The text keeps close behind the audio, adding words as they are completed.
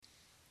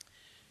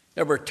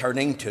Now we're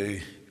turning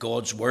to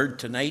God's Word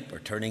tonight. We're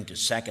turning to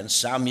 2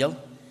 Samuel,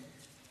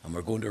 and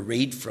we're going to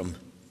read from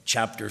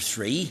chapter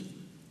 3,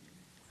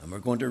 and we're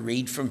going to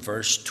read from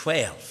verse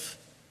 12.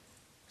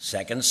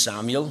 2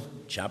 Samuel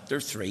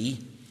chapter 3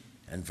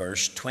 and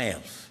verse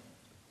 12.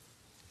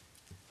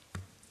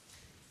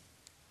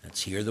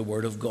 Let's hear the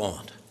Word of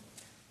God.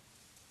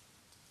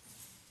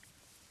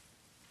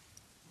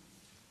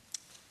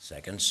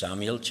 2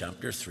 Samuel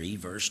chapter 3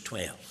 verse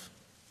 12.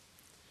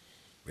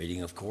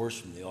 Reading, of course,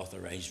 from the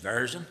Authorized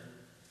Version.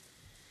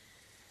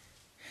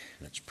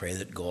 Let's pray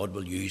that God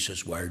will use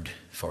His Word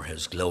for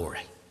His glory.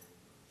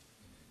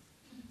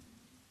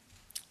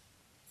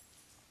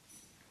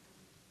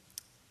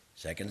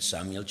 Second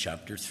Samuel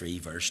chapter 3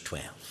 verse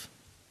 12.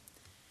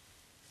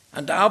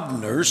 And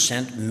Abner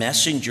sent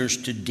messengers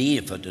to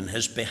David in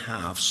his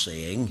behalf,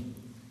 saying,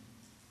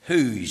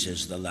 Whose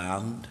is the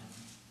land?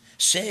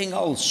 Saying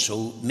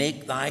also,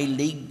 Make thy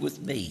league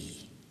with me.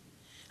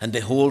 And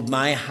behold,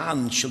 my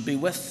hand shall be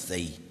with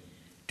thee,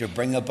 to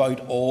bring about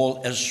all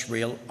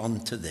Israel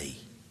unto thee.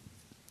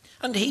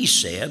 And he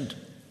said,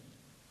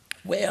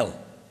 Well,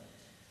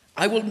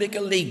 I will make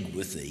a league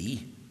with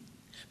thee,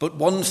 but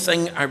one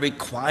thing I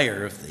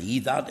require of thee,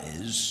 that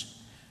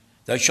is,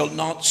 thou shalt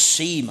not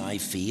see my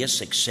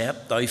face,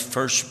 except thou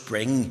first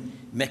bring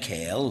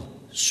Michal,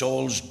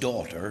 Saul's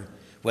daughter,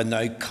 when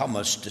thou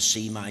comest to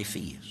see my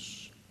face.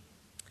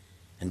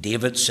 And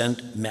David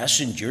sent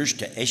messengers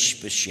to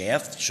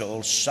Ishbosheth,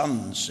 Saul's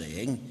son,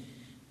 saying,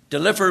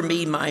 Deliver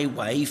me my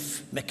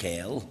wife,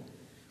 Michal,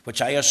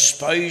 which I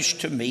espoused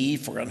to me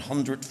for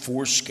 100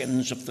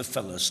 foreskins of the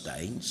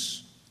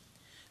Philistines.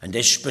 And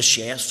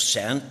Ishbosheth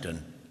sent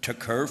and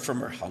took her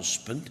from her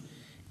husband,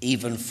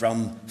 even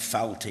from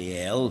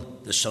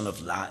Phaltiel, the son of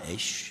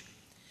Laish.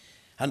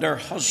 And her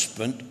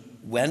husband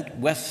went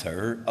with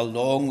her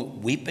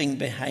along, weeping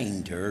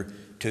behind her,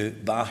 to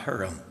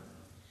Bahurim.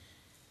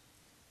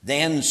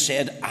 Then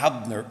said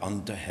Abner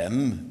unto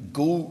him,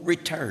 Go,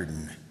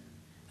 return.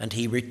 And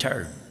he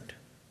returned.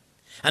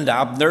 And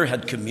Abner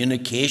had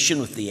communication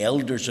with the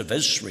elders of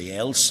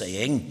Israel,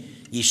 saying,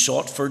 Ye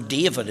sought for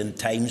David in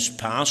times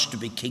past to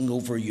be king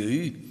over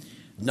you.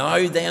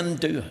 Now then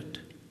do it.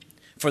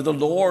 For the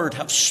Lord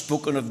hath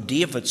spoken of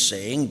David,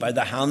 saying, By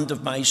the hand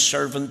of my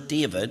servant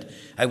David,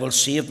 I will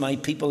save my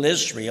people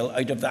Israel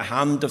out of the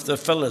hand of the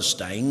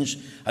Philistines,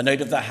 and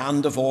out of the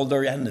hand of all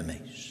their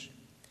enemies.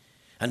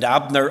 And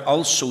Abner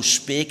also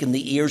spake in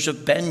the ears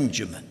of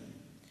Benjamin.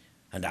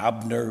 And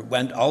Abner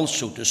went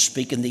also to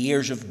speak in the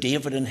ears of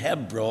David in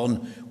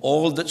Hebron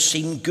all that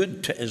seemed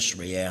good to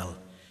Israel,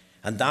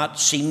 and that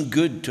seemed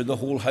good to the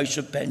whole house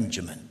of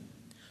Benjamin.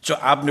 So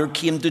Abner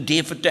came to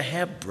David to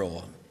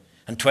Hebron,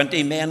 and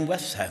 20 men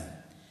with him.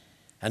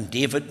 And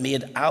David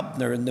made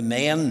Abner and the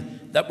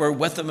men that were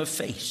with him a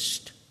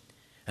feast.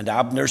 And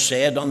Abner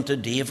said unto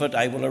David,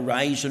 I will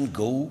arise and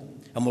go,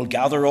 and will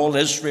gather all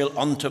Israel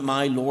unto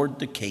my lord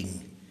the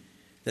king,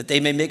 that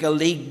they may make a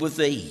league with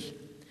thee,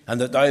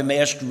 and that thou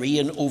mayest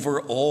reign over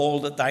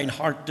all that thine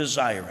heart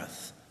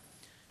desireth.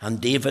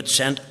 And David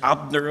sent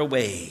Abner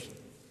away,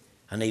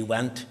 and he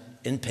went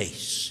in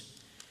peace.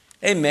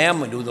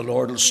 Amen. We know the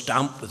Lord will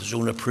stamp with His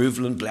own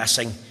approval and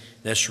blessing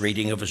this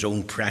reading of His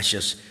own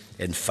precious,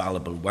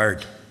 infallible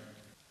word.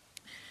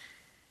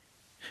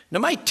 Now,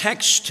 my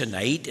text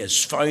tonight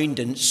is found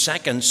in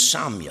 2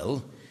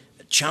 Samuel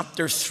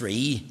chapter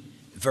 3,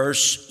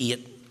 verse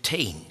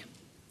 18.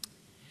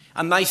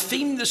 And my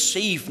theme this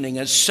evening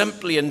is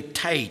simply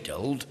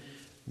entitled,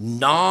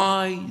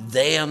 Now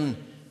Then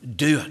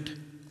Do It.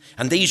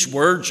 And these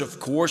words, of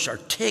course, are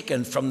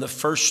taken from the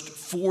first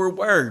 4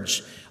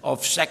 words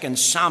of 2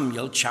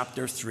 Samuel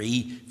chapter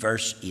 3,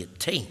 verse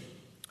 18.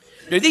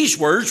 Now, these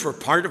words were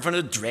part of an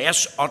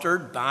address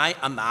uttered by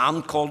a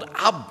man called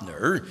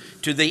Abner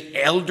to the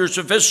elders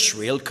of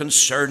Israel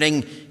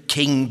concerning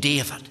King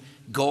David,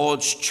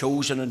 God's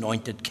chosen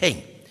anointed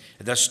king.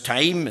 At this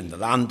time in the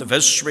land of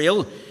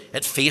Israel,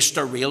 it faced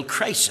a real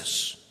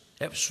crisis.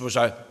 It was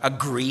a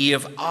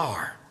grave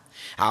hour.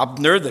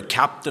 Abner, the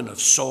captain of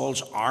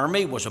Saul's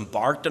army, was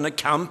embarked on a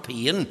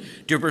campaign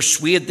to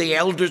persuade the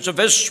elders of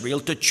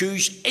Israel to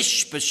choose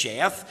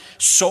Ishbosheth,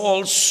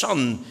 Saul's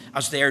son,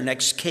 as their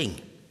next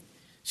king.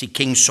 See,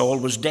 King Saul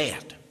was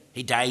dead.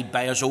 He died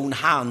by his own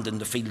hand in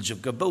the fields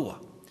of Gilboa.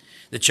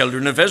 The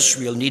children of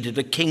Israel needed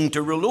a king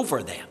to rule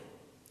over them.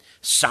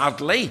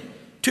 Sadly,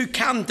 2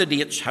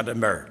 candidates had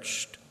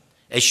emerged: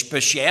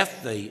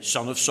 Ishbosheth, the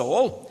son of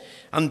Saul,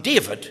 and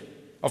David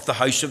of the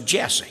house of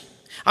Jesse.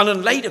 And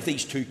in light of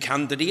these 2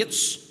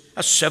 candidates,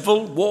 a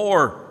civil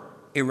war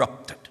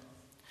erupted.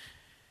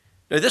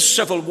 Now, this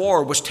civil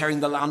war was tearing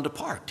the land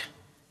apart.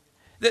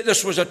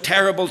 This was a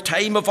terrible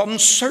time of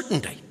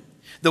uncertainty.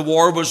 The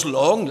war was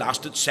long,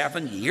 lasted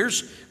 7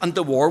 years, and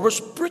the war was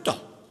brutal.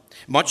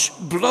 Much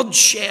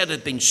bloodshed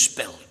had been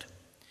spilled.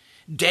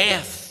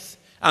 Death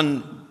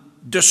and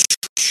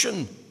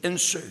destruction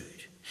ensued.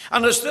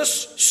 And as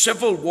this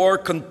civil war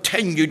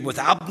continued with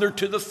Abner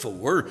to the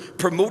fore,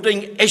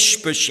 promoting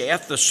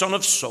Ishbosheth, the son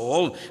of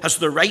Saul, as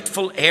the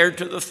rightful heir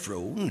to the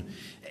throne,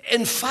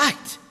 in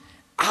fact,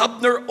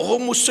 Abner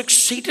almost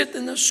succeeded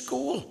in his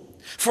goal,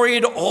 for he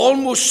had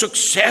almost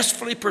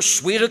successfully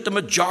persuaded the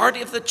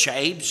majority of the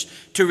tribes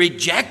to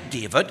reject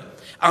David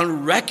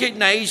and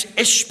recognize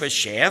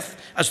Ishbosheth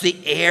as the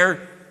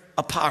heir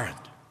apparent.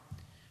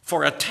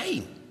 For a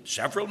time,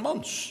 several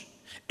months,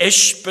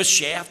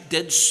 Ishbosheth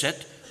did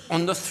sit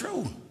on the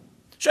throne.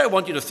 So I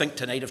want you to think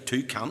tonight of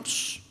two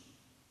camps,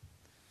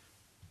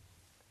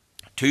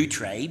 two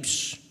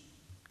tribes,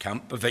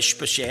 camp of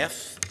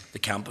Ishbosheth, the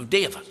camp of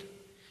David.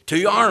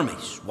 Two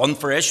armies, one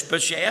for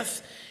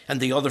Ishbosheth and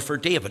the other for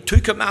David.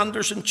 Two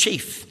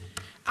commanders-in-chief,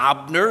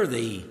 Abner,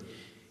 the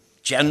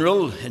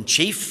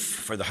general-in-chief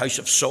for the house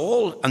of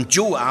Saul, and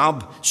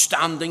Joab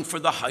standing for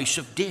the house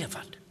of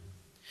David.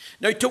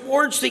 Now,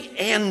 towards the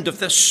end of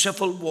this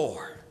civil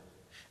war,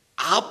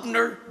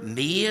 Abner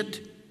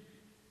made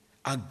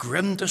a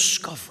grim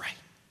discovery.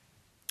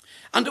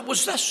 And it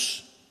was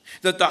this,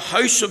 that the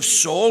house of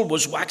Saul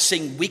was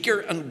waxing weaker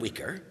and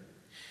weaker,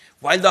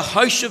 while the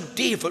house of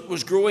David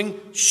was growing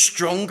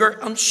stronger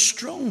and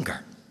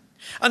stronger.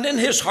 And in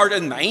his heart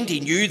and mind, he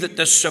knew that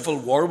this civil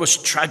war was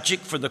tragic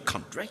for the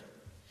country.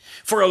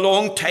 For a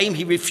long time,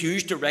 he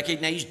refused to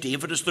recognize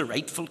David as the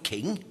rightful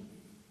king.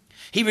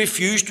 He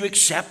refused to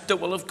accept the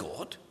will of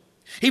God.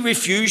 He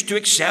refused to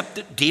accept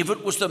that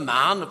David was the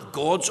man of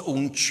God's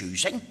own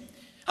choosing.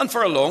 And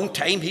for a long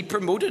time, he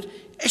promoted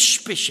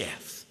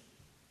Ishbosheth.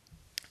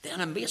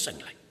 Then,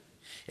 amazingly,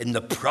 in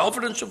the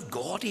providence of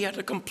God, he had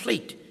a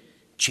complete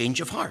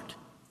change of heart.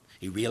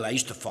 He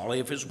realized the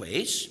folly of his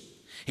ways.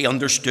 He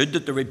understood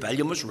that the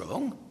rebellion was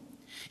wrong.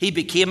 He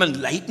became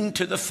enlightened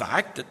to the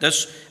fact that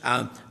this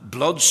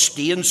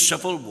blood-stained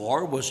civil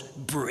war was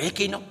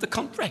breaking up the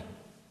country.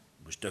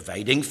 It was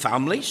dividing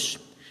families,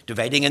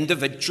 dividing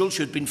individuals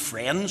who had been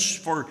friends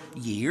for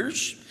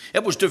years.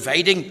 It was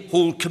dividing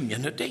whole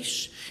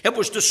communities. It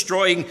was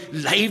destroying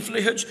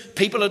livelihoods.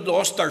 People had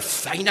lost their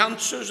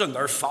finances and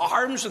their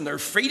farms and their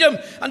freedom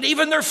and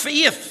even their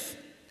faith.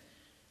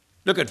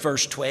 Look at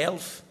verse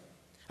 12.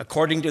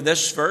 According to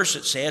this verse,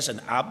 it says,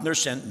 "And Abner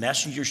sent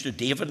messengers to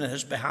David in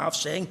his behalf,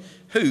 saying,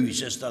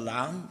 Whose is the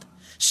land?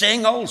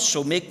 Saying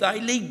also, Make thy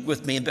league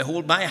with me, and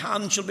behold, my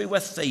hand shall be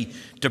with thee,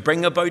 to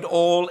bring about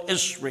all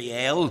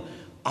Israel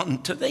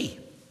unto thee."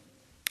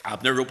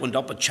 Abner opened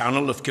up a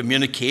channel of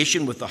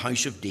communication with the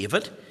house of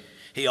David.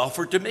 He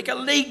offered to make a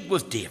league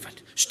with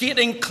David,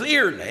 stating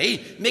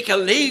clearly, "Make a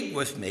league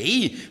with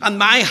me, and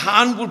my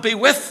hand will be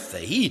with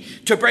thee,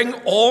 to bring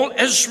all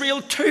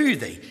Israel to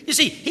thee." You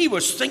see, he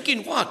was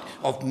thinking what?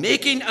 Of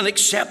making and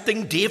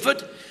accepting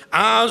David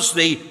as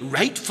the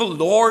rightful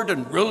Lord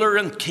and ruler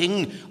and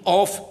king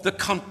of the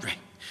country.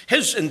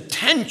 His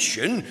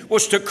intention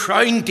was to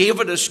crown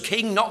David as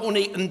king, not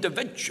only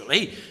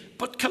individually,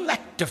 but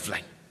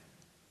collectively.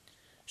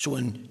 So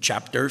in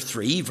chapter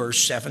 3,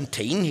 verse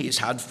 17, he's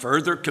had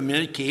further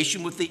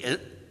communication with the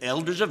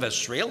elders of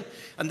Israel.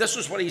 And this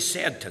is what he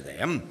said to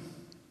them.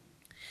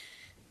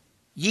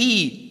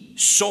 "Ye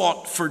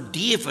sought for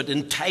David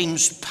in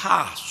times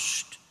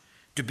past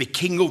to be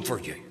king over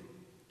you."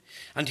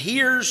 And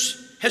here's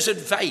his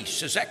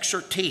advice, his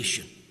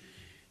exhortation.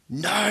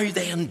 "Now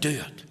then do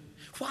it."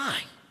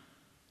 Why?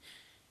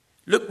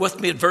 Look with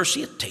me at verse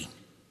 18.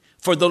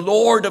 "For the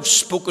Lord have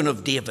spoken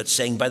of David,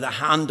 saying, By the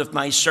hand of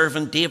my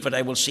servant David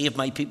I will save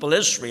my people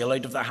Israel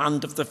out of the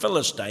hand of the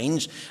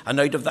Philistines and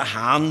out of the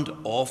hand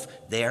of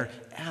their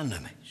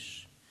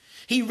enemies."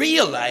 He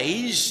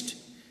realized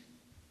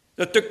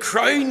that to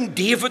crown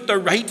David the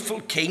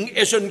rightful king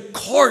is in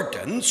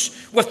accordance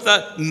with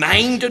the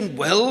mind and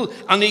will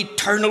and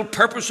eternal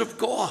purpose of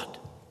God.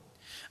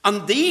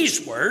 And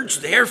these words,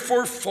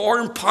 therefore,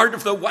 form part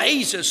of the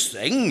wisest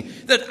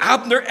thing that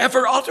Abner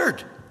ever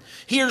uttered.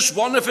 Here's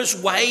one of his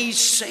wise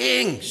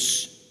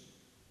sayings.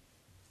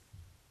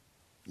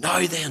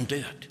 "Now then, do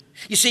it."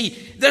 You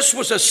see, this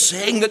was a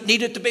saying that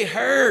needed to be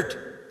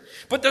heard,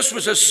 but this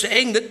was a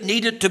saying that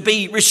needed to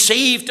be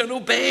received and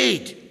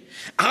obeyed.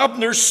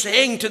 Abner's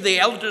saying to the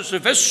elders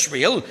of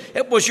Israel,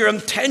 it was your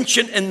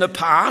intention in the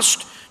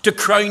past to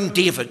crown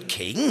David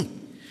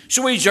king.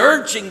 So he's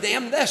urging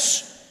them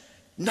this.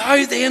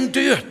 Now then,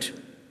 do it.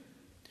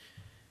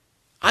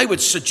 I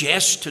would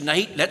suggest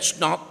tonight, let's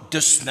not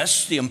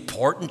dismiss the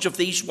importance of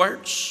these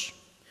words.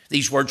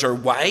 These words are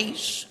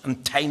wise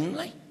and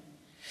timely.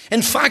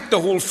 In fact,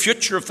 the whole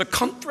future of the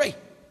country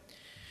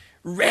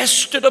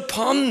rested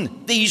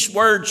upon these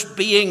words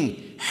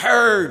being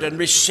heard and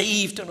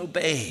received and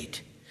obeyed.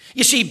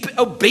 You see,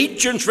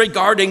 obedience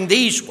regarding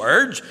these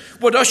words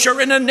would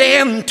usher in an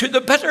end to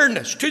the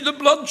bitterness, to the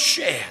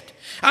bloodshed.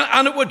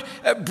 And it would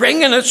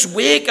bring in its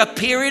wake a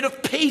period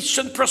of peace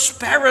and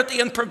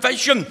prosperity and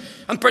provision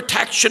and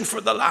protection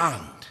for the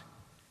land.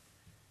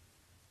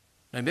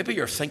 Now, maybe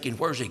you're thinking,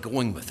 where's he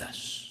going with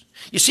this?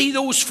 You see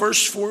those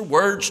first four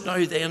words,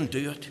 "Now then,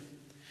 do it."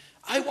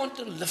 I want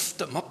to lift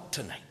them up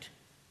tonight.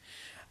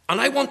 And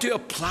I want to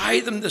apply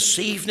them this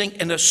evening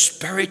in a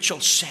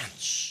spiritual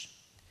sense.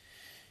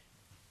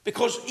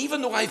 Because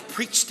even though I've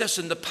preached this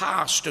in the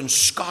past in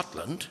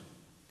Scotland,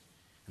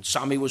 and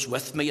Sammy was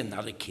with me on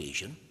that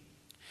occasion,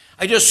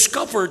 I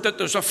discovered that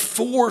there's a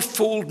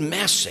fourfold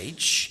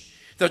message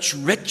that's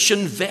rich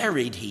and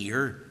varied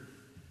here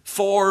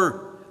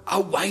for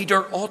a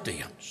wider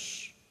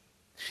audience.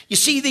 You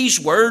see, these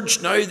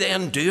words, now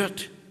then, do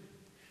it.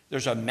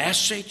 There's a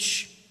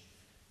message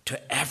to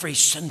every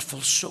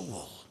sinful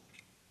soul.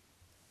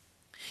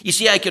 You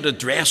see, I could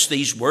address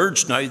these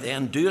words, now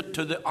then, do it,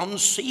 to the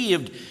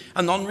unsaved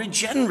and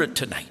unregenerate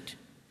tonight.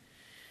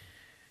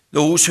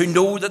 Those who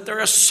know that they're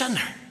a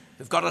sinner,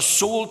 who've got a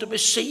soul to be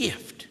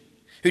saved,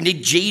 who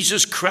need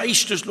Jesus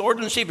Christ as Lord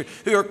and Savior,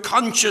 who are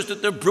conscious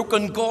that they've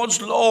broken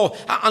God's law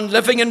and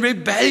living in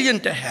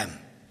rebellion to Him.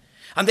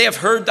 And they have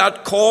heard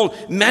that call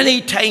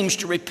many times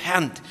to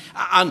repent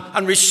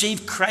and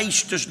receive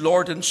Christ as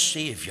Lord and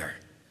Savior.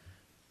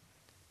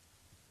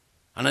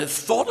 And I've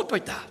thought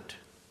about that.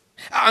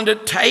 And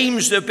at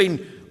times they've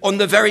been on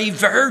the very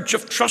verge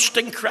of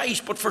trusting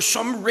Christ, but for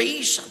some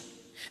reason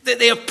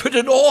they have put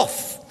it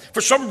off.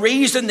 For some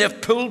reason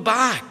they've pulled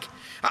back.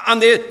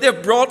 And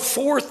they've brought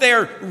forth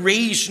their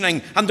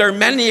reasoning and their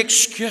many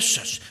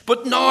excuses.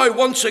 But now,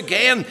 once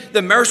again,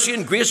 the mercy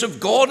and grace of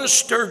God has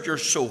stirred your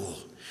soul.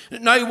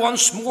 Now,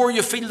 once more,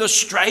 you feel the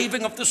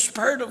striving of the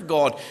Spirit of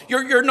God.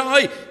 You're now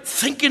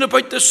thinking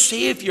about the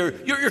Savior.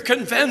 You're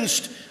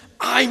convinced,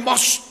 I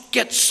must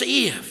get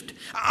saved.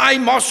 I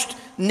must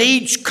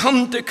needs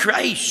come to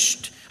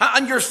Christ.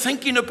 And you're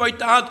thinking about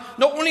that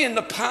not only in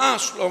the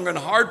past long and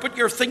hard, but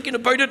you're thinking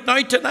about it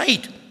now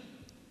tonight.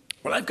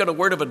 Well, I've got a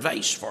word of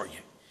advice for you.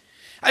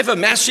 I have a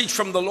message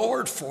from the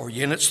Lord for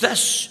you, and it's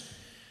this.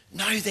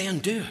 Now then,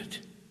 do it.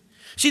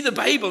 See, the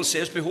Bible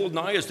says, behold,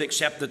 now is the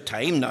accepted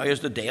time, now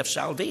is the day of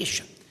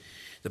salvation.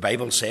 The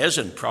Bible says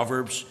in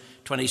Proverbs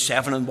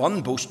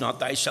 27:1, boast not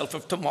thyself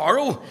of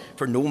tomorrow,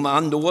 for no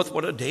man knoweth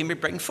what a day may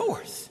bring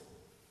forth.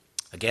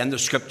 Again, the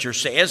scripture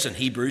says in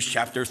Hebrews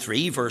chapter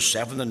 3, verse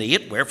 7 and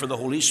 8, wherefore the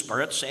Holy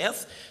Spirit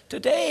saith,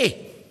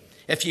 today,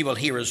 if ye will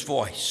hear his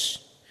voice,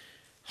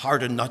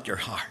 harden not your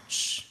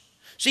hearts.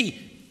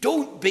 See,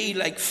 don't be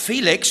like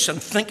Felix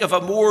and think of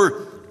a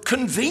more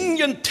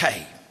convenient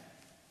time.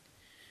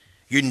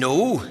 You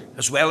know,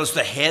 as well as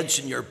the heads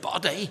in your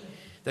body,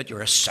 that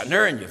you're a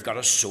sinner and you've got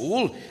a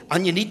soul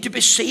and you need to be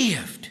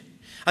saved.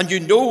 And you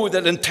know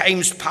that in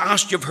times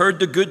past you've heard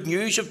the good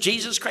news of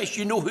Jesus Christ.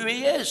 You know who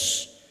he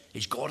is.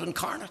 He's God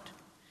incarnate.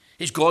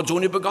 He's God's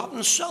only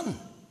begotten Son.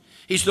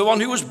 He's the one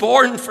who was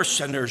born for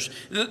sinners.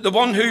 The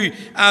one who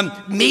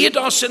made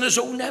us in his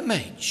own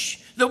image.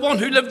 The one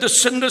who lived a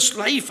sinless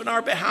life in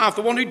our behalf.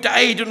 The one who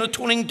died an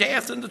atoning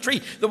death on the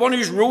tree. The one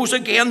who rose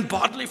again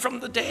bodily from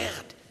the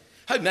dead.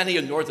 How many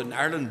in Northern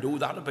Ireland know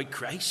that about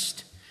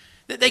Christ?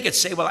 They could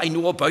say, well, I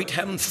know about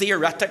him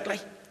theoretically.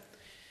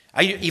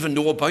 I even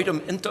know about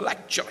him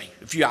intellectually.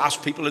 If you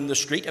ask people in the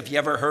street, have you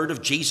ever heard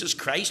of Jesus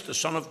Christ, the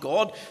Son of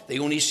God, the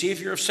only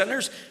Saviour of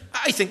sinners?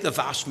 I think the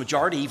vast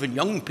majority, even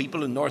young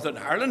people in Northern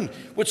Ireland,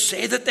 would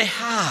say that they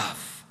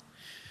have.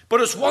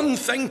 But it's one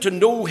thing to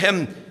know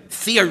him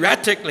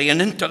theoretically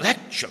and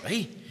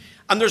intellectually,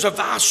 and there's a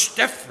vast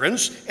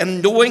difference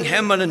in knowing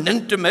him in an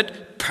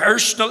intimate,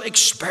 personal,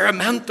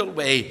 experimental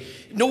way,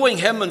 knowing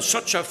him in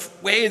such a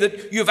way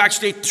that you've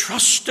actually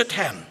trusted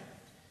him.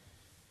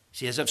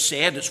 See, as I've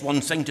said, it's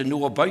one thing to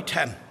know about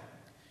him,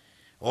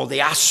 all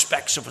the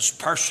aspects of his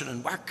person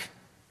and work,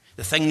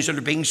 the things that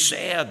are being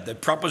said, the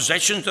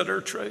propositions that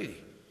are true.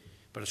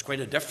 But it's quite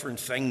a different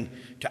thing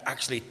to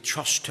actually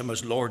trust him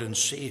as Lord and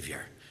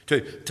Saviour, to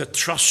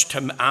trust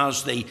him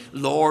as the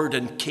Lord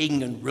and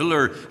King and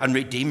ruler and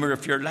Redeemer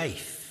of your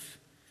life.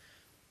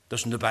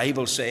 Doesn't the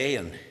Bible say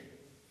in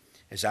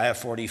Isaiah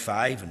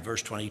 45 and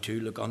verse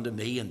 22, look unto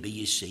me and be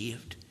ye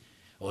saved,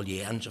 all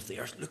ye ends of the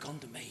earth, look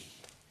unto me.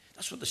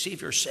 That's what the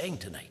Saviour is saying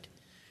tonight.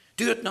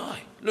 Do it now.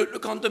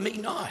 Look unto me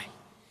now.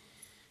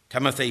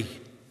 Timothy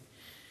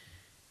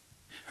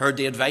heard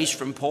the advice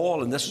from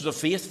Paul, and this is a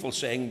faithful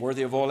saying,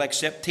 worthy of all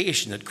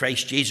acceptation, that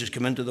Christ Jesus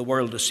came into the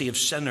world to save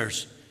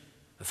sinners,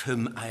 of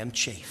whom I am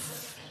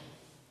chief.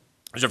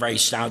 There's a very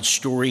sad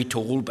story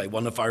told by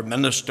one of our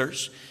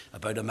ministers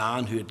about a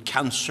man who had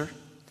cancer.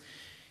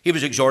 He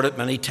was exhorted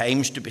many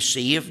times to be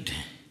saved.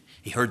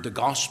 He heard the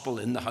gospel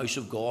in the house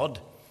of God,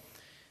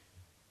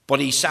 but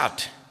he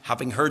sat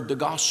having heard the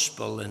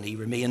gospel, and he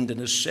remained in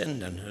his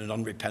sin and in an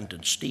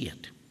unrepentant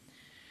state.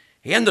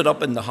 He ended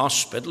up in the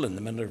hospital, and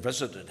the minister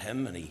visited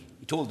him, and he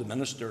told the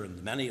minister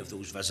in many of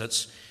those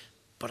visits,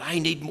 but I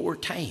need more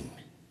time.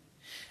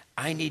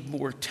 I need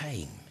more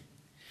time.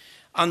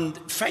 And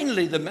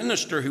finally, the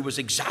minister, who was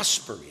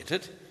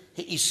exasperated,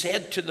 he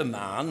said to the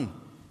man,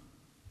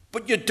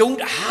 but you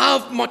don't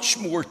have much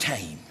more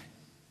time.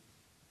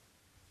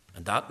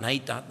 And that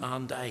night, that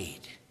man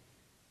died.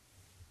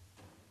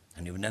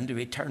 And he went into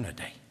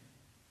eternity.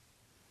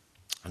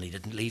 And he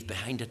didn't leave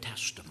behind a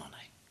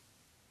testimony.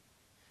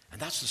 And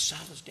that's the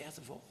saddest death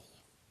of all.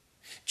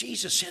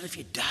 Jesus said, if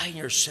you die in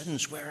your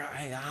sins where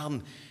I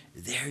am,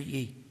 there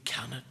ye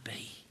cannot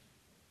be.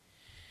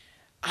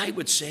 I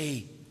would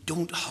say,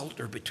 don't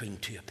halter between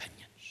two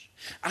opinions.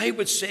 I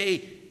would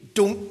say,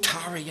 don't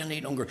tarry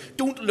any longer.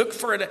 Don't look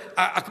for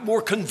a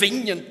more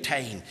convenient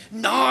time.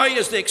 Now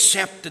is the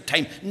accepted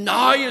time.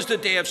 Now is the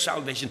day of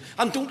salvation.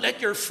 And don't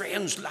let your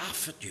friends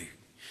laugh at you.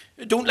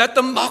 Don't let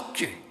them mock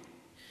you.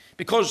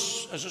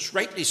 Because, as it's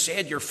rightly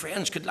said, your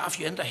friends could laugh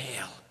you into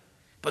hell,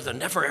 but they'll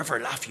never ever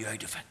laugh you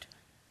out of it.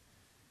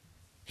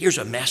 Here's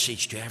a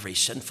message to every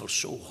sinful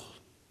soul.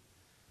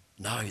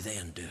 Now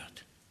then, do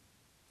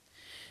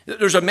it.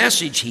 There's a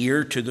message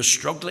here to the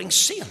struggling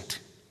saint.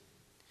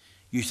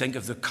 You think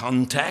of the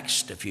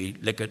context. If you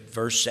look at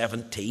verse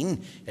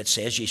 17, it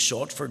says, "Ye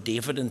sought for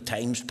David in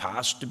times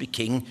past to be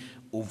king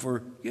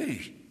over you."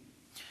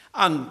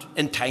 And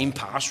in time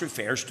past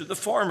refers to the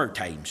former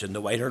times. In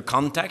the wider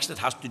context, it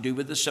has to do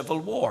with the civil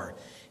war.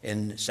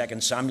 In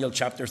 2 Samuel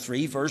chapter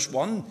 3, verse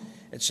 1,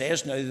 it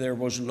says, "Now there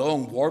was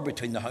long war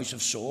between the house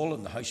of Saul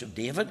and the house of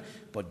David,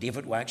 but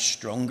David waxed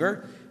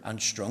stronger and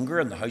stronger,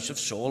 and the house of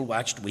Saul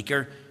waxed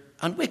weaker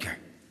and weaker."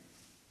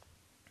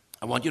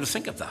 I want you to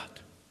think of that.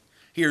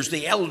 Here's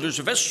the elders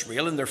of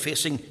Israel, and they're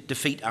facing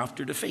defeat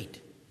after defeat.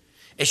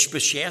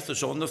 Ishbosheth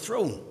is on the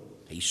throne.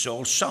 He's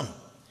Saul's son.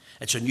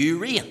 It's a new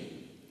reign.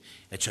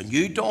 It's a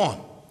new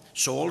dawn.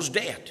 Saul's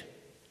dead.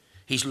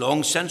 He's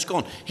long since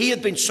gone. He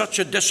had been such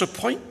a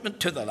disappointment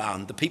to the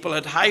land. The people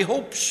had high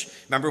hopes.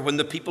 Remember when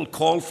the people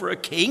called for a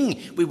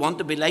king? We want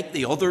to be like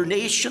the other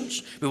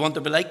nations. We want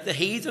to be like the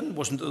heathen.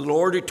 Wasn't it the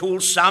Lord who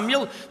told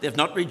Samuel, "They've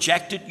not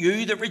rejected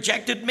you, they've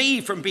rejected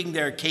me from being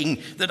their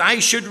king, that I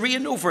should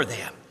reign over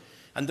them"?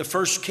 And the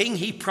first king,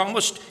 he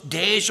promised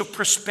days of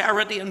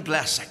prosperity and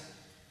blessing.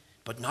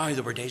 But now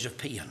there were days of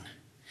pain.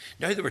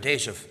 Now there were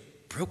days of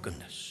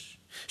brokenness.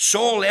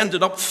 Saul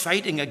ended up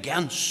fighting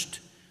against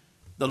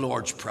the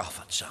Lord's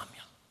prophet Samuel.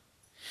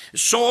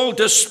 Saul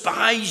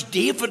despised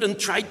David and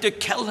tried to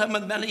kill him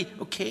on many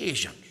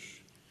occasions.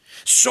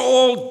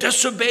 Saul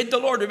disobeyed the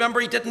Lord. Remember,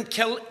 he didn't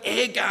kill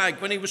Agag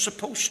when he was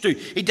supposed to.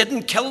 He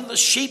didn't kill the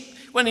sheep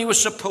when he was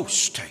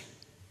supposed to.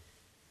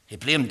 He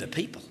blamed the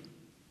people.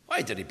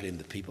 Why did he blame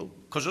the people?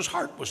 Because his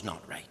heart was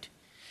not right.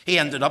 He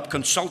ended up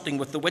consulting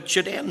with the witch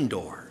at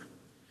Endor.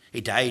 He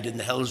died in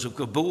the hills of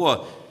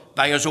Gilboa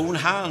by his own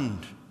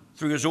hand,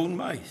 through his own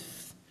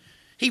mouth.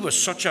 He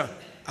was such a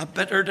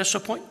bitter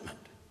disappointment.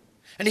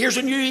 And here's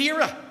a new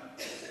era.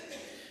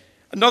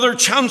 Another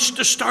chance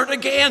to start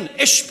again.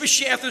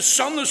 Ishbosheth, his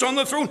son, is on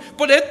the throne,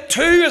 but it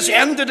too has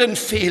ended in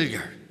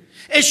failure.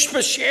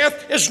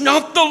 Ishbosheth is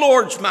not the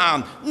Lord's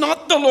man,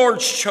 not the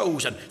Lord's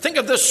chosen. Think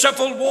of the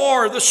civil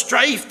war, the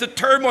strife, the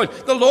turmoil,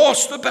 the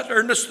loss, the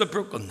bitterness, the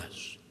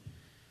brokenness.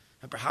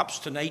 And perhaps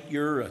tonight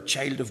you're a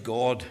child of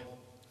God,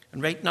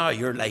 and right now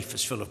your life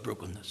is full of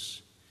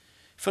brokenness,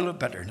 full of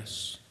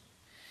bitterness.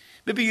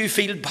 Maybe you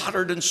feel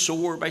battered and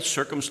sore by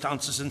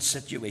circumstances and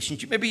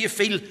situations. Maybe you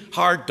feel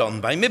hard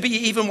done by. Maybe you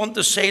even want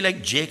to say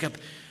like Jacob,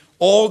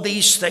 "All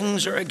these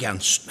things are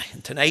against me."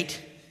 And tonight,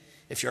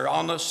 if you're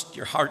honest,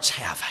 your heart's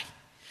heavy.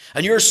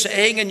 And you're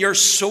saying in your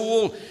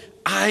soul,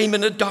 "I'm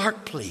in a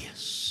dark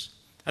place."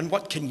 And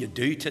what can you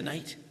do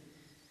tonight?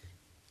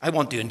 I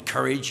want to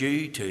encourage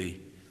you to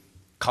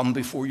come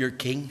before your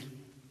King,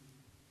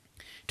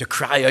 to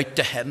cry out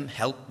to him,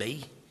 "Help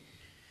me,"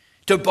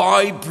 to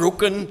bow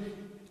broken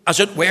as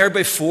it were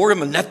before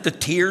him and let the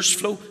tears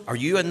flow. Are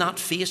you in that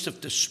phase of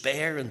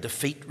despair and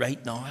defeat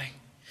right now?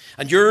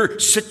 And your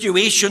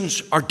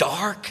situations are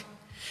dark,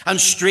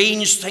 and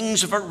strange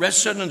things have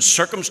arisen, and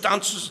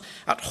circumstances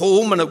at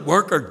home and at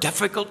work are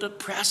difficult at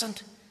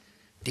present.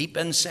 Deep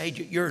inside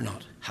you, you're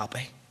not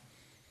happy.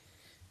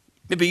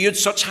 Maybe you had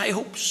such high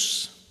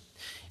hopes.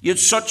 You had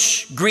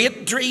such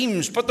great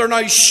dreams, but they're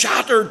now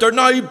shattered. They're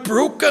now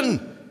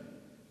broken.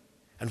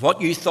 And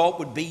what you thought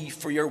would be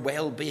for your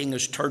well-being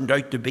has turned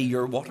out to be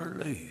your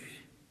Waterloo.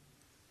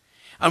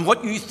 And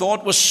what you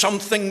thought was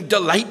something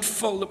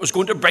delightful that was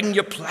going to bring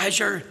you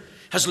pleasure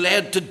has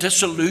led to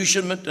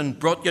disillusionment and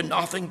brought you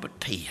nothing but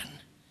pain.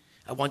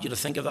 I want you to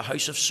think of the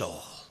house of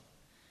Saul.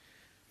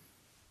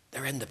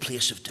 They're in the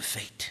place of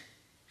defeat.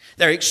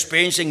 They're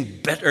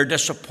experiencing bitter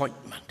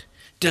disappointment,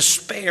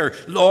 despair,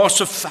 loss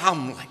of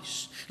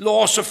families,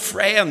 loss of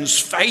friends,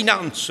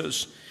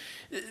 finances.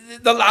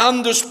 The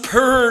land is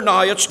poor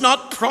now. It's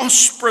not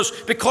prosperous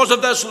because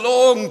of this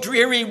long,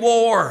 dreary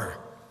war.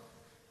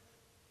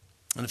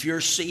 And if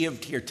you're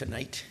saved here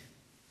tonight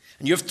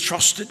and you've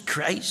trusted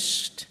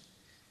Christ,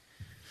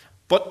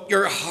 but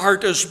your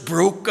heart is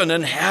broken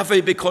and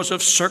heavy because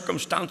of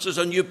circumstances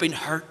and you've been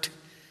hurt.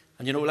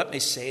 And let me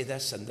say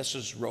this, and this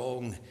is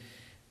wrong.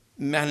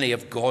 Many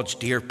of God's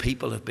dear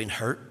people have been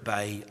hurt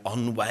by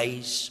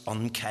unwise,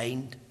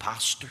 unkind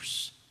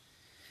pastors.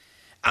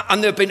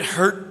 And they've been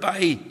hurt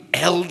by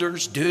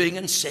elders doing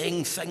and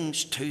saying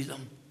things to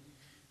them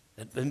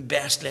that have been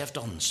best left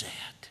unsaid.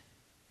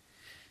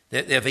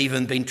 They've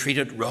even been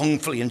treated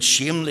wrongfully and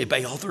shamefully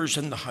by others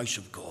in the house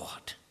of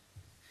God.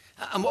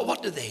 And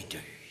what do?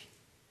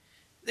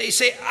 They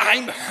say,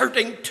 "I'm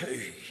hurting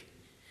too."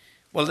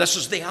 Well, this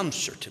is the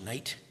answer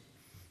tonight.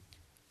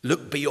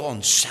 Look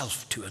beyond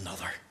self to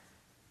another.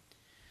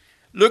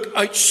 Look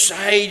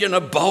outside and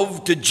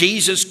above to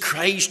Jesus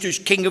Christ, who's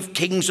King of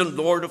Kings and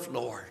Lord of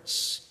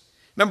Lords.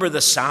 Remember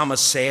the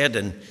psalmist said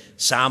in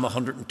Psalm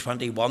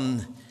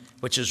 121,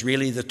 which is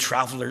really the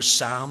traveler's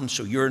psalm.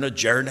 So you're on a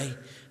journey,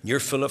 and you're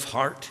full of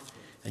heart,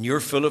 and you're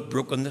full of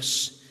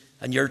brokenness,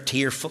 and you're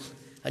tearful,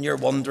 and you're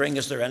wondering,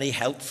 is there any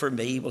help for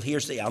me? Well,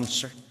 here's the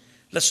answer.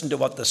 Listen to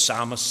what the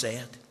psalmist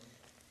said.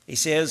 He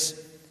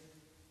says,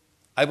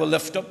 I will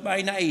lift up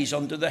mine eyes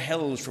unto the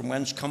hills, from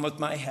whence cometh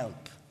my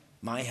help.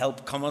 My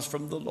help cometh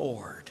from the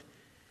Lord,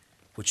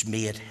 which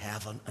made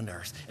heaven and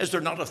earth. Is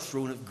there not a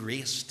throne of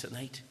grace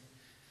tonight?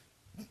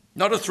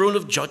 Not a throne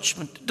of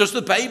judgment? Does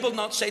the Bible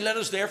not say, let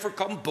us therefore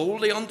come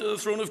boldly unto the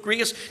throne of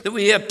grace, that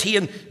we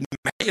obtain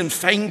mercy and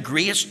find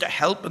grace to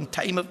help in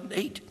time of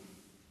need?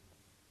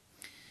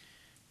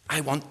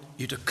 I want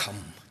you to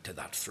come to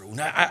that throne.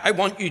 I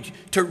want you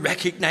to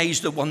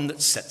recognize the one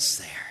that sits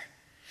there.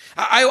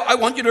 I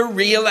want you to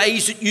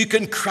realize that you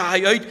can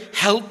cry out,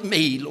 help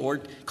me,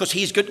 Lord, because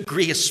he's got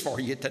grace for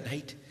you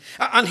tonight.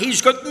 And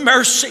he's got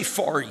mercy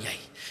for you.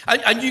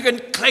 And you can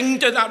cling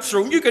to that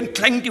throne. You can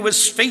cling to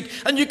his feet.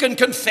 And you can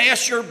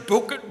confess your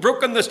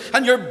brokenness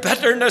and your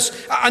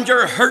bitterness and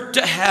your hurt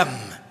to him.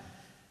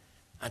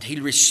 And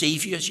he'll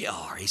receive you as you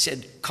are. He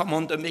said, come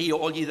unto me,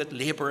 all ye that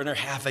labour and are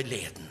heavy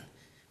laden.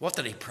 What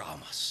did he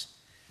promise?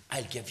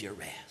 I'll give you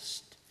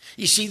rest.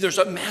 You see, there's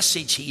a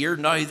message here,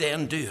 now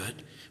then do it,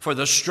 for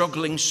the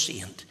struggling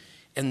saint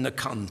in the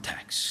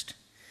context.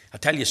 I'll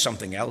tell you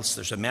something else.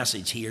 There's a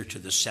message here to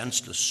the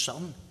senseless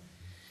son.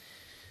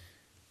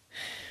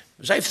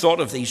 As I've thought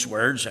of these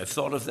words, I've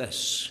thought of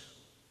this.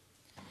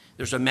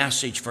 There's a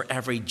message for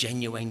every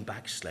genuine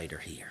backslider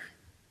here.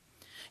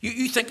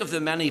 You think of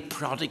the many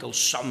prodigal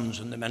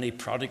sons and the many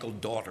prodigal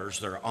daughters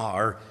there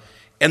are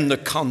in the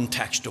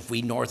context of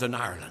we Northern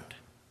Ireland.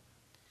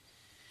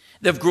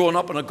 They've grown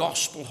up in a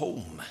gospel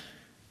home,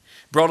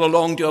 brought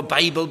along to a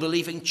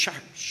Bible-believing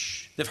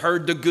church. They've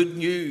heard the good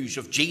news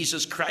of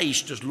Jesus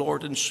Christ as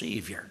Lord and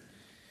Savior.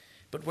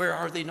 But where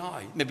are they now?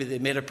 Maybe they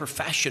made a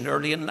profession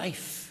early in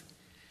life.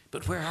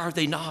 But where are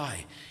they now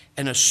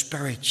in a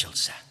spiritual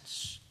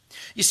sense?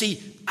 You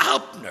see,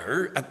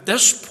 Abner, at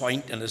this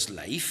point in his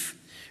life,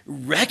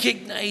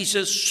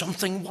 recognizes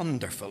something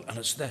wonderful, and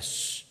it's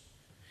this.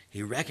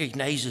 He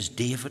recognizes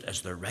David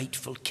as the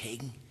rightful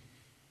king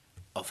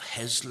of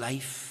his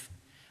life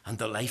and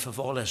the life of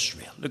all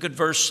Israel. Look at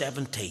verse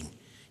 17.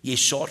 Ye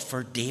sought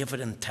for David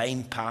in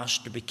time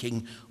past to be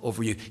king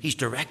over you. He's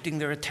directing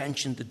their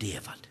attention to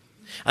David.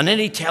 And then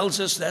he tells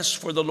us this,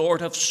 for the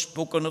Lord hath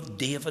spoken of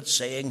David,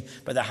 saying,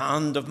 by the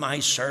hand of my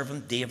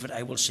servant David,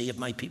 I will save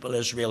my people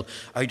Israel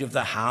out of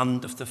the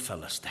hand of the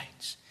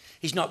Philistines.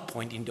 He's not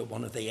pointing to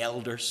one of the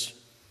elders.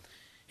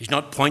 He's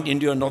not pointing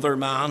to another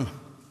man.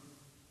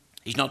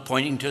 He's not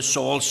pointing to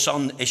Saul's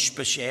son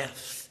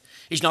Ishbosheth.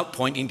 He's not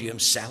pointing to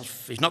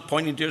himself. He's not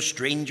pointing to a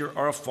stranger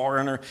or a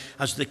foreigner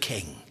as the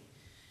king.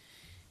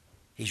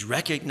 He's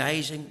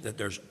recognizing that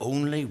there's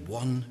only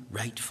one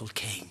rightful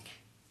king.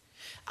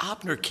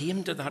 Abner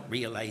came to that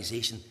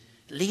realization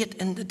late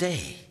in the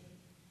day.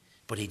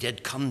 But he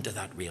did come to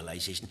that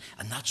realization,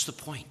 and that's the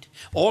point.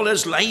 All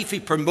his life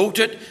he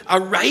promoted a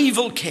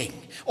rival king.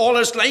 All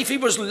his life he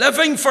was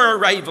living for a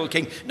rival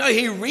king. Now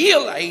he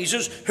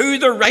realizes who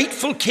the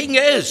rightful king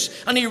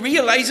is. And he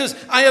realizes,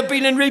 I have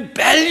been in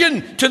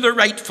rebellion to the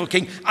rightful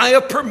king. I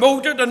have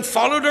promoted and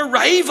followed a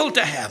rival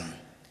to him.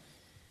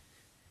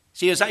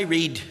 See, as I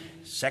read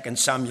 2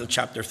 Samuel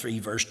chapter 3,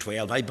 verse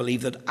 12, I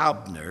believe that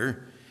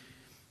Abner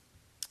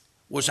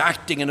was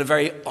acting in a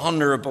very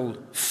honorable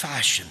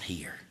fashion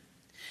here.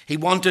 He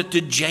wanted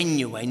to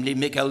genuinely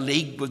make a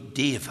league with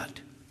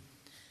David.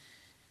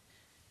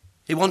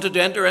 He wanted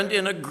to enter into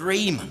an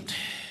agreement.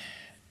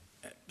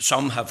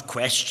 Some have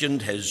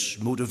questioned his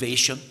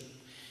motivation,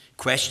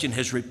 questioned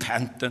his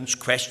repentance,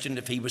 questioned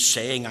if he was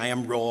saying, I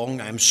am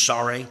wrong, I am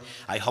sorry,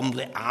 I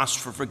humbly ask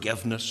for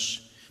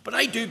forgiveness. But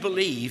I do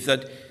believe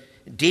that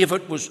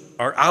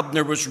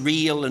Abner was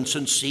real and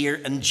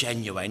sincere and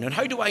genuine. And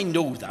how do I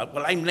know that?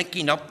 Well, I'm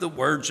linking up the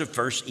words of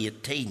verse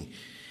 18.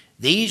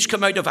 These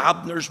come out of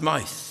Abner's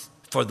mouth.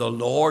 For the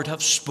Lord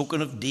hath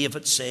spoken of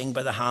David, saying,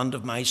 by the hand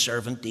of my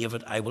servant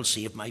David, I will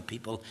save my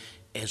people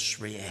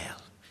Israel.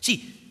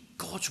 See,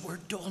 God's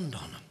word dawned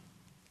on him.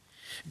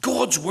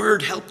 God's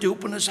word helped to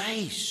open his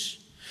eyes.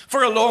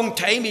 For a long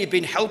time he'd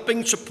been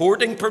helping,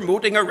 supporting,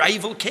 promoting a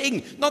rival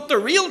king. Not the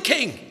real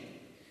king.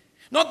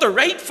 Not the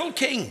rightful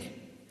king.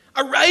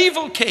 A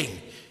rival king.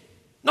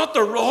 Not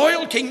the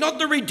royal king. Not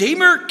the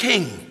Redeemer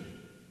king.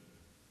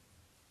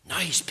 Now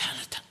he's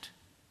penitent.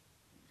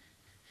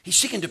 He's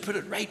seeking to put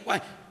it right.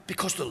 Why?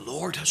 Because the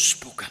Lord has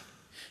spoken.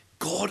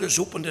 God has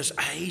opened his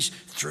eyes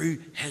through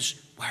his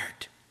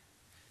word.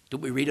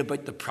 Don't we read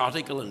about the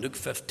prodigal in Luke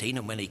 15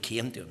 and when he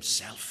came to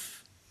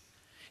himself?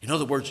 In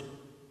other words,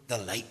 the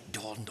light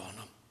dawned on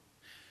him.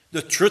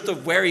 The truth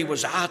of where he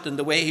was at and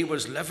the way he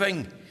was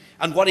living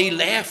and what he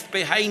left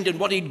behind and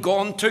what he'd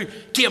gone to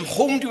came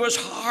home to his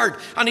heart.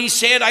 And he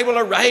said, I will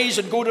arise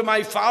and go to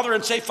my father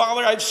and say,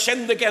 Father, I've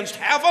sinned against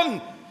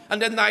heaven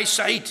and in thy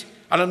sight,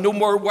 and I'm no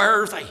more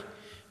worthy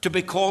to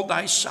be called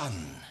thy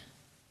son.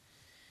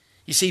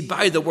 You see,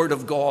 by the word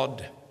of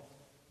God,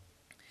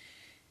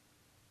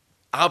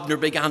 Abner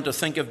began to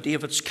think of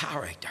David's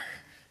character.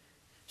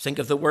 Think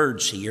of the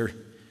words here,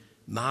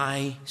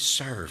 my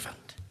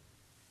servant.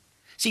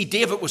 See,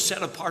 David was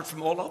set apart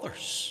from all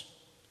others.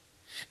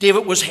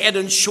 David was head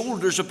and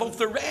shoulders above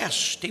the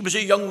rest. He was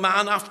a young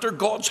man after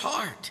God's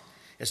heart.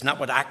 Isn't that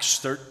what Acts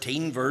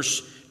 13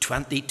 verse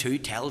 22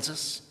 tells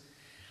us?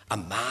 A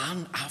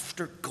man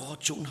after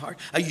God's own heart.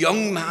 A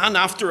young man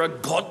after a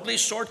godly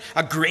sort.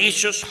 A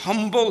gracious,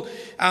 humble,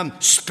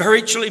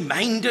 spiritually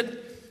minded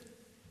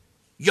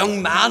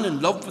young man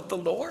in love with the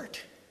Lord.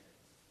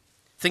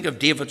 Think of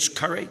David's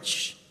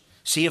courage.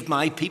 Save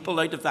my people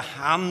out of the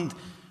hand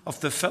of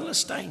the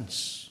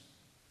Philistines.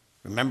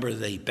 Remember,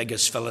 the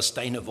biggest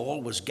Philistine of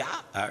all was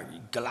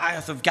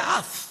Goliath of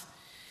Gath.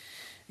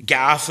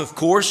 Gath, of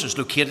course, is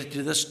located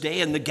to this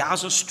day in the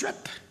Gaza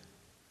Strip.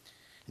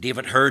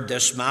 David heard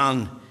this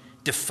man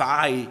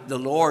defy the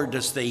Lord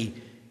as the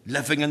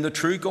living and the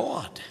true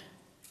God.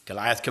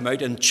 Goliath came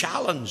out and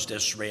challenged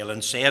Israel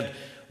and said,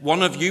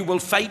 one of you will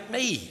fight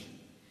me.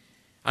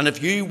 And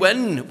if you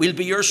win, we'll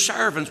be your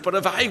servants. But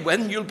if I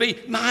win, you'll be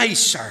my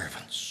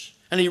servants.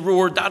 And he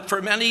roared that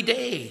for many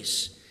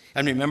days.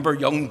 And remember,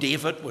 young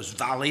David was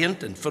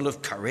valiant and full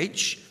of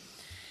courage.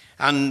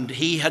 And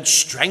he had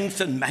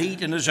strength and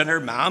might in his inner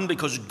man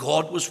because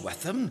God was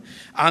with him.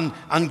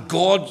 And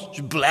God's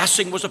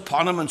blessing was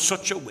upon him in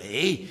such a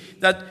way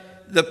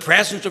that the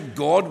presence of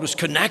God was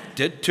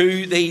connected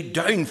to the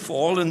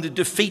downfall and the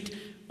defeat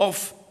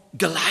of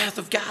Goliath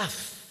of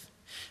Gath.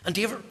 And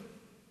David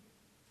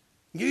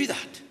knew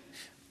that.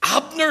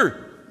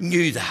 Abner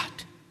knew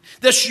that.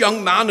 This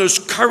young man has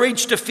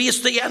courage to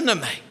face the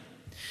enemy.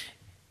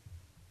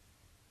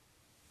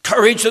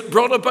 Courage that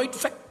brought about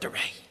victory.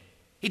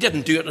 He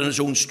didn't do it in his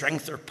own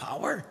strength or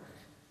power.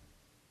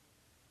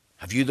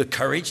 Have you the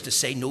courage to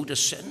say no to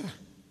sin?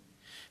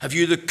 Have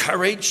you the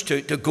courage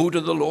to go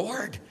to the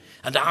Lord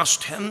and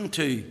ask him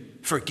to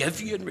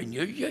forgive you and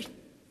renew you?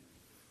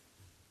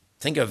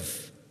 Think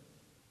of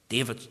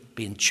David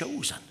being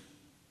chosen.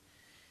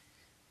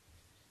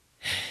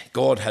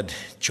 God had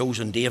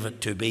chosen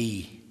David to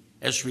be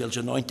Israel's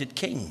anointed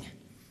king.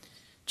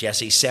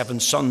 Jesse's 7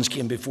 sons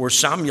came before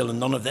Samuel, and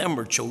none of them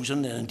were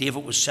chosen, and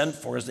David was sent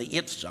for as the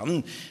 8th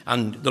son.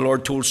 And the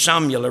Lord told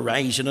Samuel,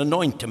 arise and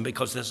anoint him,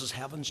 because this is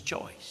heaven's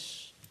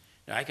choice.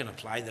 Now, I can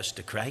apply this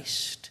to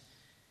Christ.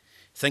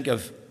 Think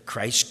of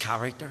Christ's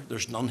character.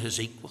 There's none his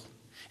equal.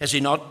 Is he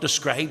not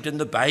described in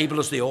the Bible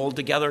as the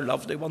altogether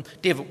lovely one?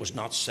 David was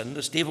not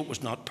sinless. David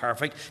was not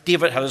perfect.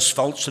 David had his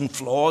faults and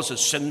flaws, his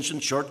sins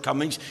and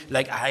shortcomings,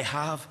 like I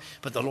have.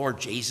 But the Lord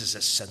Jesus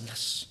is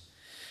sinless.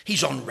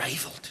 He's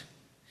unrivaled.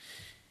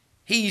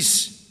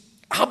 He's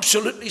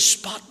absolutely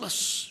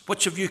spotless.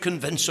 Which of you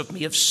convince of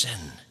me of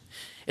sin?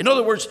 In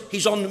other words,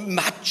 he's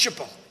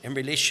unmatchable in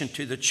relation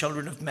to the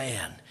children of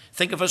man.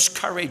 Think of his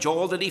courage,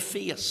 all that he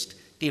faced.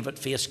 David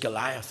faced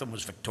Goliath and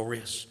was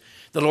victorious.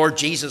 The Lord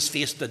Jesus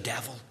faced the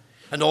devil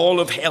and all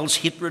of hell's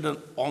hatred and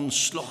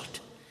onslaught.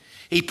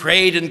 He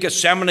prayed in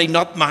Gethsemane,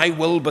 not my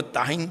will, but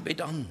thine be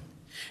done.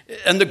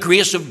 And the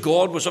grace of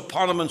God was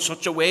upon him in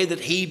such a way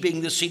that he,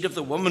 being the seed of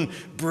the woman,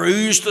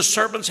 bruised the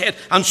serpent's head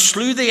and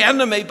slew the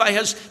enemy by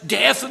his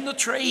death on the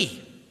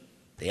tree.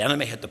 The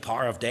enemy had the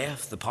power of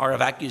death, the power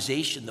of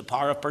accusation, the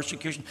power of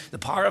persecution, the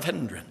power of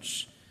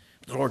hindrance.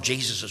 The Lord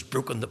Jesus has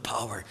broken the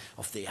power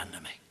of the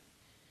enemy.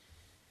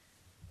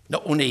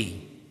 Not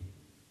only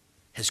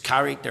his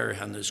character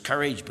and his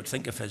courage, but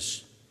think of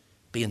his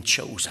being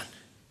chosen.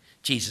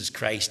 Jesus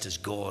Christ is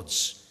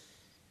God's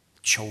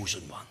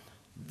chosen one,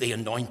 the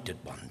anointed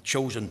one,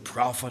 chosen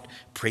prophet,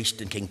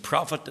 priest, and king.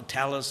 Prophet to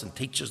tell us and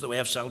teach us the way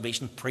of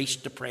salvation,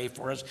 priest to pray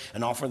for us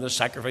and offer the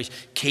sacrifice,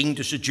 king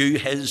to subdue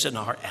his and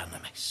our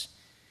enemies.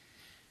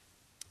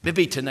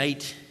 Maybe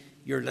tonight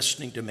you're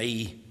listening to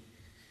me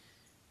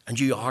and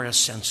you are a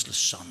senseless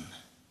son.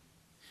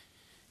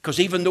 Because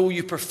even though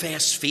you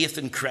profess faith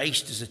in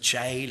Christ as a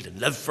child and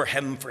live for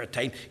him for a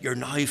time, you're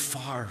now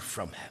far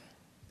from him.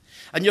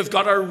 And you've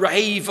got a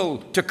rival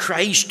to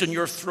Christ on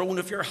your throne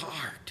of your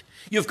heart.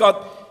 You've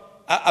got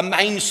a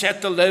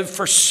mindset to live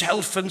for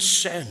self and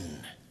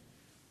sin.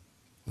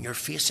 And you're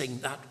facing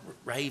that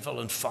rival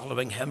and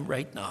following him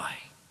right now.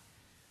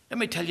 Let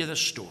me tell you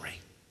this story.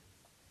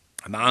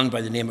 A man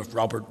by the name of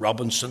Robert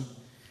Robinson,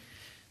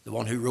 the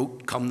one who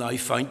wrote, Come Thou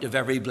Fount of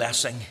Every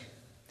Blessing.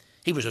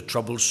 He was a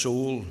troubled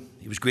soul.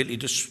 He was greatly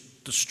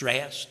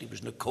distressed. He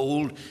was in a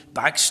cold,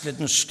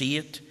 backslidden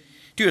state.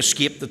 To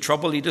escape the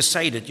trouble, he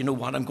decided, you know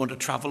what, I'm going to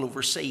travel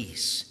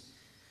overseas.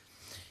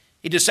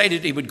 He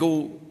decided he would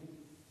go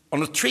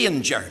on a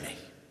train journey.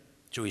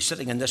 So he's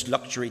sitting in this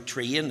luxury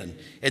train, and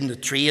in the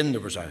train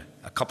there was a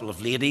couple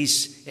of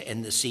ladies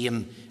in the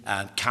same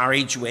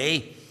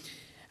carriageway,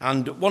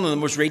 and one of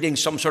them was reading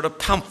some sort of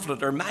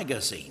pamphlet or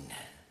magazine.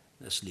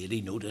 This lady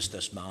noticed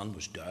this man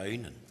was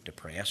down and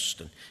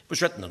depressed, and it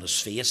was written on his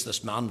face.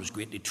 This man was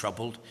greatly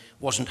troubled,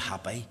 wasn't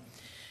happy.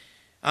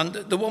 And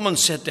the woman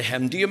said to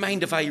him, do you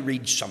mind if I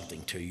read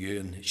something to you?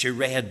 And she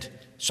read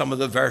some of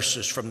the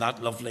verses from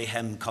that lovely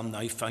hymn, Come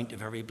Thou Fount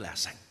of Every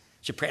Blessing.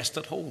 She pressed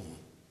it home.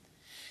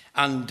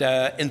 And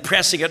in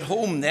pressing it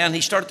home then,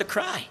 he started to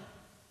cry.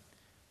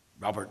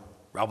 Robert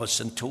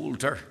Robinson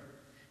told her,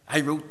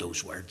 I wrote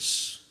those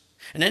words.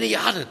 And then he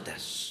added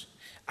this,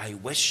 I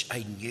wish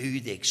I knew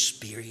the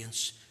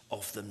experience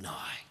of them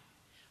now.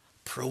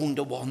 Prone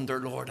to wander,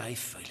 Lord, I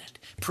feel it.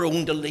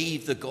 Prone to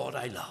leave the God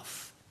I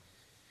love.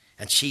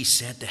 And she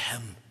said to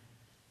him,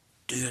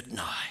 do it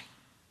now.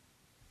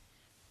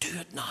 Do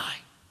it now.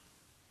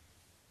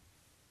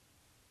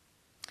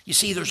 You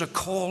see, there's a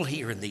call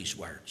here in these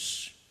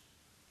words.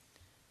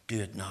 Do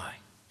it now.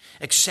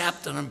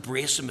 Accept and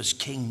embrace him as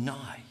king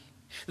now.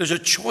 There's a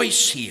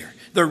choice here.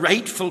 The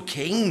rightful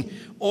king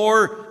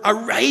or a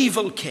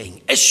rival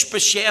king.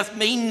 Ishbosheth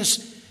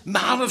means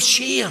man of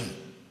shame.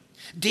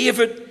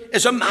 David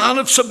is a man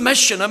of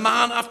submission, a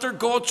man after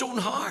God's own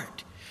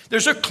heart.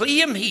 There's a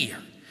claim here.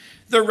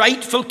 The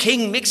rightful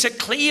king makes a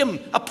claim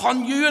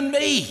upon you and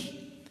me.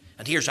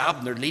 And here's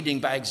Abner leading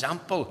by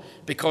example,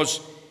 because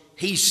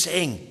he's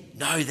saying,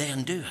 now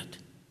then do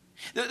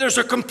it. There's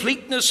a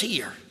completeness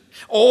here.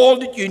 All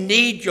that you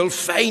need you'll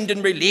find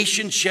in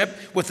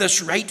relationship with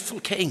this rightful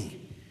king.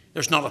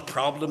 There's not a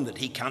problem that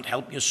he can't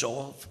help you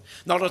solve.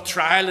 Not a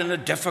trial and a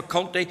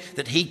difficulty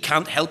that he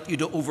can't help you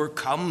to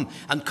overcome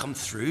and come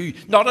through.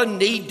 Not a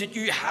need that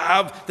you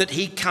have that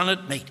he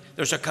cannot meet.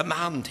 There's a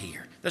command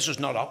here. This is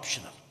not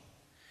optional.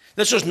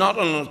 This is not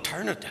an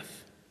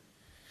alternative.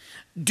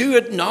 Do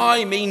it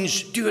now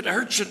means do it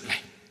urgently.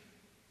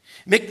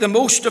 Make the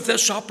most of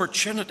this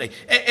opportunity.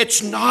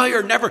 It's now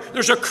or never.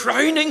 There's a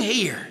crowning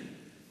here.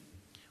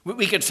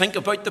 We could think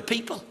about the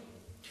people.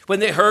 When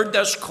they heard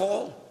this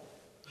call,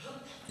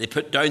 they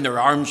put down their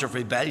arms of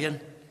rebellion.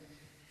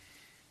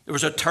 There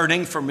was a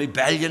turning from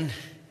rebellion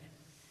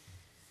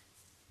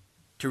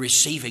to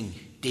receiving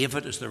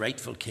David as the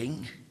rightful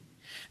king.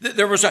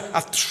 There was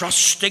a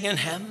trusting in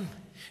him.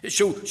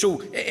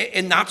 So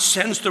in that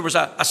sense, there was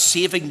a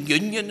saving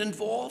union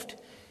involved.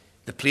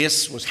 The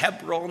place was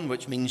Hebron,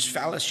 which means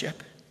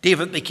fellowship.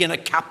 David became a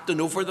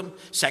captain over them,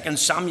 2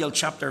 Samuel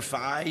chapter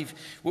 5,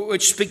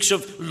 which speaks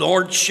of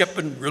lordship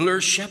and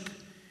rulership.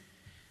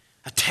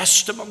 A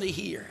testimony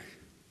here.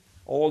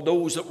 All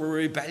those that were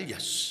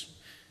rebellious,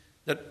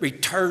 that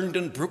returned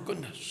in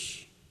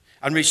brokenness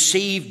and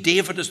received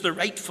David as the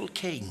rightful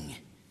king,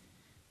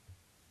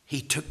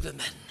 he took them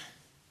in.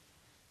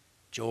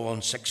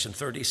 John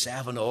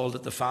 6:37, all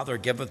that the Father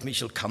giveth me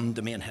shall come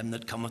to me, and him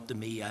that cometh to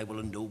me I will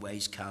in no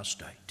wise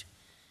cast out.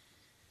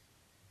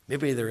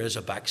 Maybe there is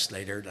a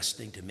backslider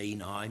listening to me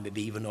now,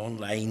 maybe even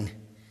online.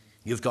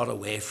 You've got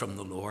away from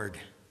the Lord.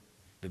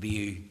 Maybe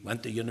you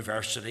went to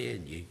university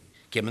and you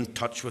came in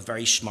touch with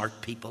very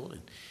smart people,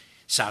 and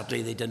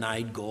sadly they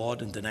denied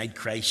God and denied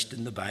Christ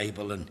in the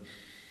Bible, and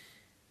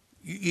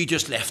you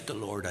just left the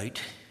Lord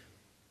out.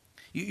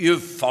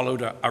 You've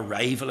followed a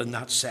rival in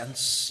that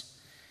sense.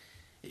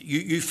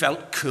 You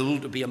felt cool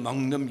to be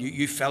among them.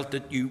 You felt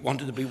that you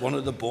wanted to be one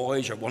of the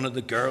boys or one of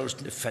the girls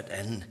to fit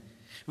in.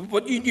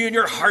 But you knew in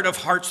your heart of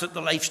hearts that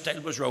the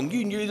lifestyle was wrong.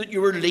 You knew that you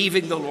were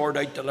leaving the Lord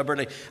out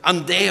deliberately.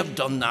 And they have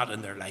done that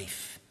in their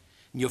life.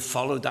 And you've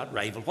followed that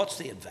rival. What's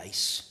the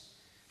advice?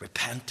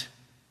 Repent.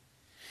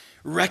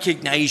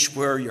 Recognize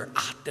where you're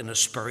at in a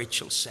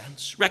spiritual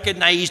sense.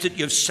 Recognize that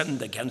you've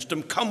sinned against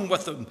him. Come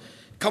with him.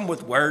 Come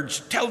with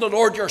words. Tell the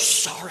Lord you're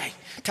sorry.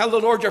 Tell the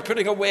Lord you're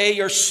putting away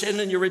your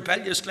sin and your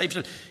rebellious life,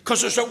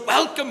 because there's a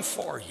welcome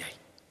for you.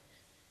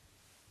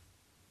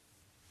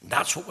 And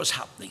that's what was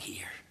happening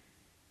here.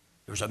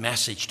 There was a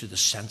message to the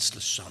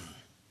senseless son.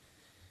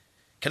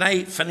 Can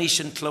I finish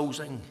in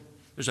closing?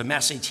 There's a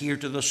message here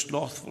to the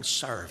slothful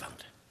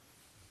servant.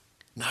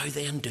 Now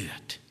then, do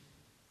it.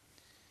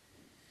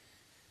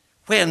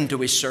 When do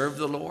we serve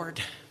the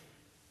Lord?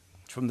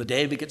 From the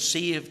day we get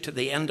saved to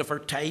the end of our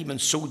time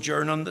and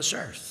sojourn on this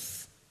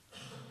earth.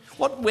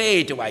 What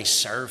way do I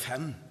serve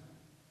him?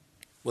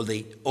 Well,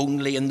 the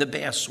only and the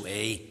best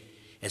way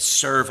is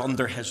serve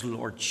under his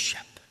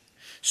lordship.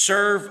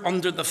 Serve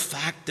under the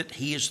fact that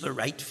he is the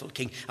rightful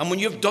king. And when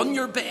you've done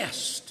your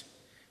best,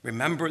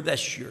 remember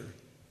this, you're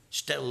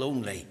still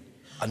only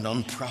an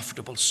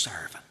unprofitable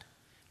servant.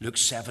 Luke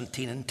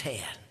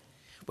 17:10.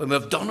 When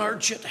we've done our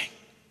duty,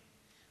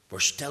 we're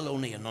still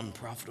only an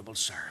unprofitable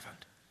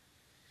servant.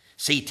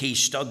 C.T.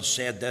 Studd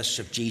said this,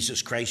 if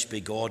Jesus Christ be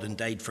God and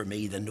died for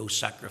me, then no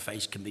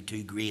sacrifice can be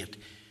too great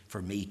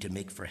for me to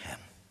make for him.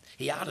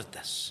 He added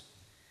this,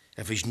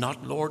 if he's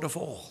not Lord of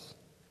all,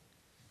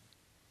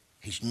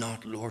 he's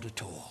not Lord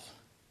at all.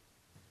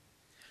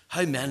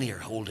 How many are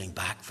holding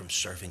back from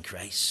serving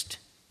Christ?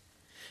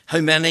 How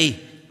many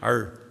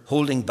are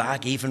holding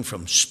back even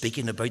from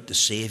speaking about the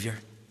Savior?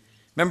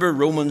 Remember in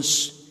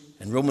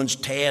Romans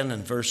 10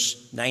 and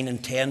verse 9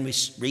 and 10 we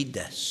read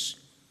this,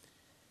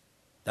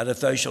 that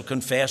if thou shalt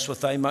confess with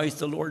thy mouth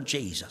the Lord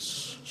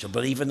Jesus, shalt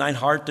believe in thine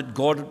heart that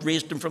God hath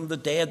raised him from the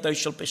dead, thou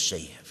shalt be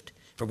saved.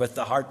 For with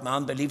the heart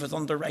man believeth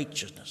unto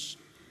righteousness,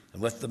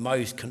 and with the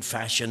mouth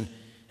confession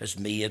is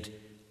made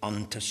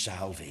unto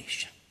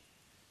salvation.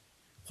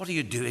 What are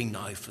you doing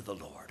now for the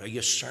Lord? Are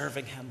you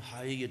serving him?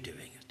 How are you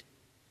doing it?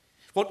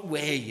 What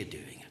way are you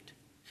doing it?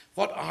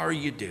 What are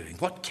you doing?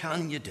 What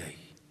can you do?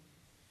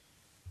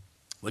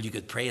 Well, you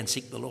could pray and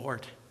seek the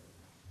Lord.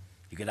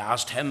 You could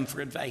ask him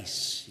for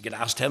advice. You could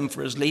ask him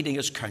for his leading,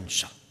 his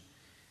counsel.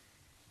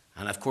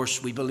 And of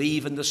course, we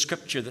believe in the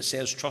scripture that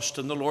says, trust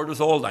in the Lord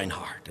with all thine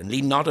heart, and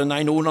lean not on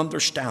thine own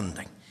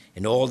understanding.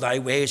 In all thy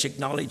ways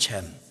acknowledge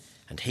him,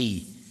 and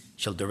he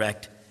shall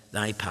direct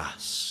thy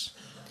paths.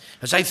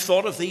 As I've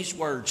thought of these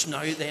words,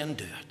 now then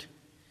do it,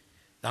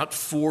 that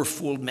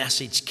fourfold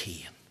message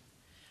came.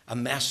 A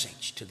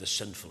message to the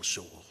sinful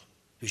soul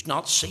who's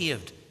not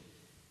saved.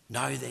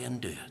 Now then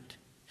do it.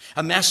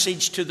 A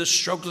message to the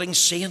struggling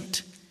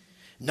saint.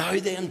 Now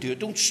then do it.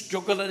 Don't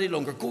struggle any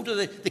longer. Go to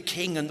the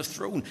king on the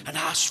throne and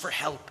ask for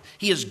help.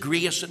 He has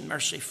grace and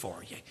mercy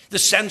for you. The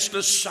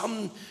senseless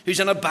son who's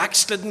in a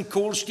backslidden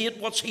cold state,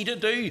 what's he to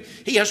do?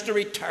 He has to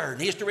return.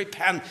 He has to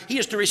repent. He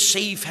has to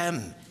receive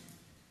him.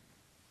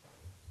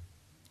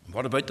 And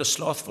what about the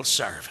slothful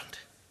servant?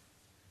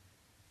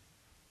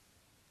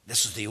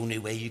 This is the only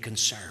way you can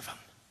serve him,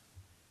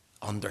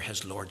 under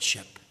his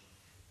lordship,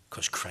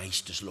 because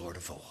Christ is Lord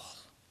of all.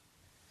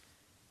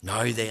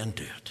 Now then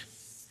do it.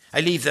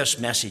 I leave this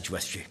message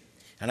with you,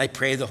 and I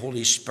pray the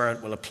Holy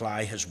Spirit will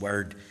apply his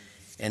word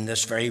in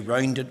this very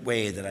rounded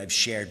way that I've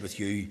shared with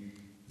you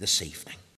this evening.